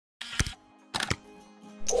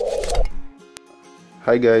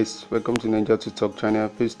Hi guys, welcome to Ninja to Talk channel.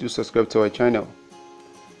 Please do subscribe to our channel.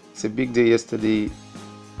 It's a big day yesterday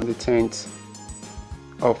on the 10th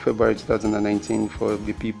of February 2019 for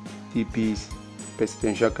the PDP's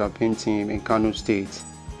presidential campaign team in Kano State.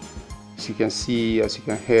 As you can see, as you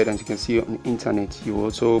can hear, and as you can see on the internet, you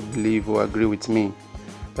also believe or agree with me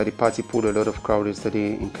that the party pulled a lot of crowd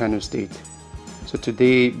yesterday in Kano State. So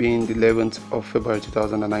today, being the 11th of February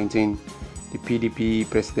 2019, the PDP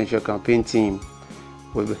presidential campaign team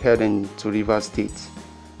will be heading to Rivers State.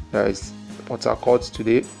 There is Port Harcourt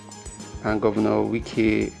today, and Governor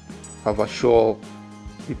Wike have assured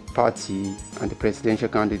the party and the presidential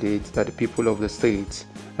candidate that the people of the state,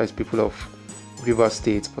 as people of Rivers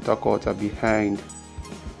State, Port Harcourt, are behind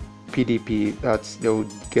PDP, that they will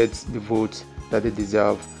get the vote that they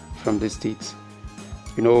deserve from the state.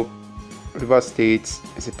 You know, Rivers State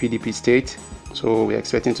is a PDP state, so we're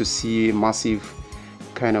expecting to see a massive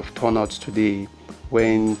kind of turnout today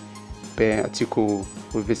when Atiku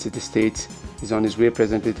will visit the state. He's on his way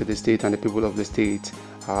presently to the state, and the people of the state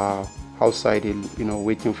are outside,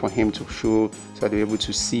 waiting for him to show, so they're able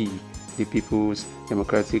to see the People's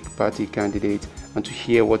Democratic Party candidate and to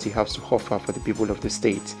hear what he has to offer for the people of the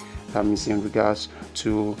state. That means in regards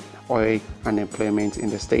to oil and employment in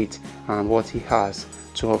the state, and what he has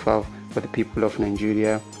to offer for the people of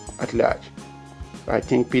Nigeria at large. I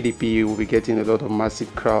think PDP will be getting a lot of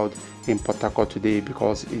massive crowd in Port Harcourt today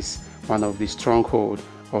because it's one of the strongholds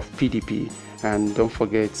of PDP. And don't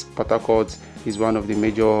forget, Port Harcourt is one of the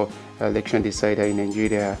major election decider in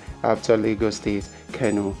Nigeria after Lagos State,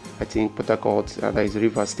 Kano. I think Port Harcourt, that is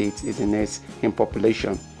Rivers State, is the next in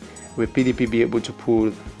population. Will PDP be able to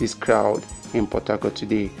pull this crowd in Port Harcourt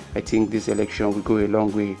today? I think this election will go a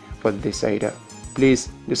long way for the decider. Please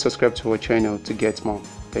do subscribe to our channel to get more.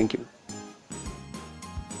 Thank you.